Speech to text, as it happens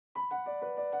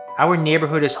Our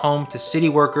neighborhood is home to city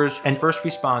workers and first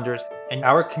responders, and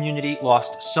our community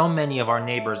lost so many of our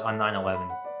neighbors on 9/11.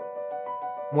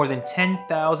 More than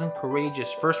 10,000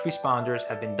 courageous first responders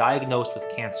have been diagnosed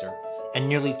with cancer, and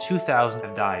nearly 2,000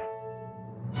 have died.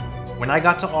 When I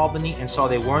got to Albany and saw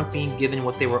they weren't being given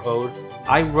what they were owed,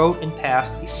 I wrote and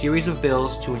passed a series of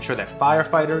bills to ensure that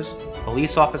firefighters,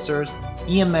 police officers,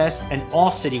 EMS, and all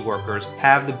city workers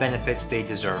have the benefits they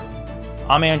deserve.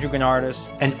 I'm Andrew Gounardes,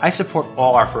 and I support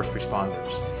all our first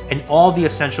responders and all the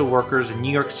essential workers in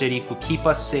New York City who keep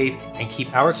us safe and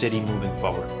keep our city moving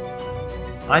forward.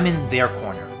 I'm in their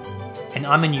corner, and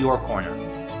I'm in your corner,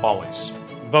 always.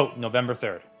 Vote November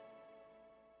 3rd.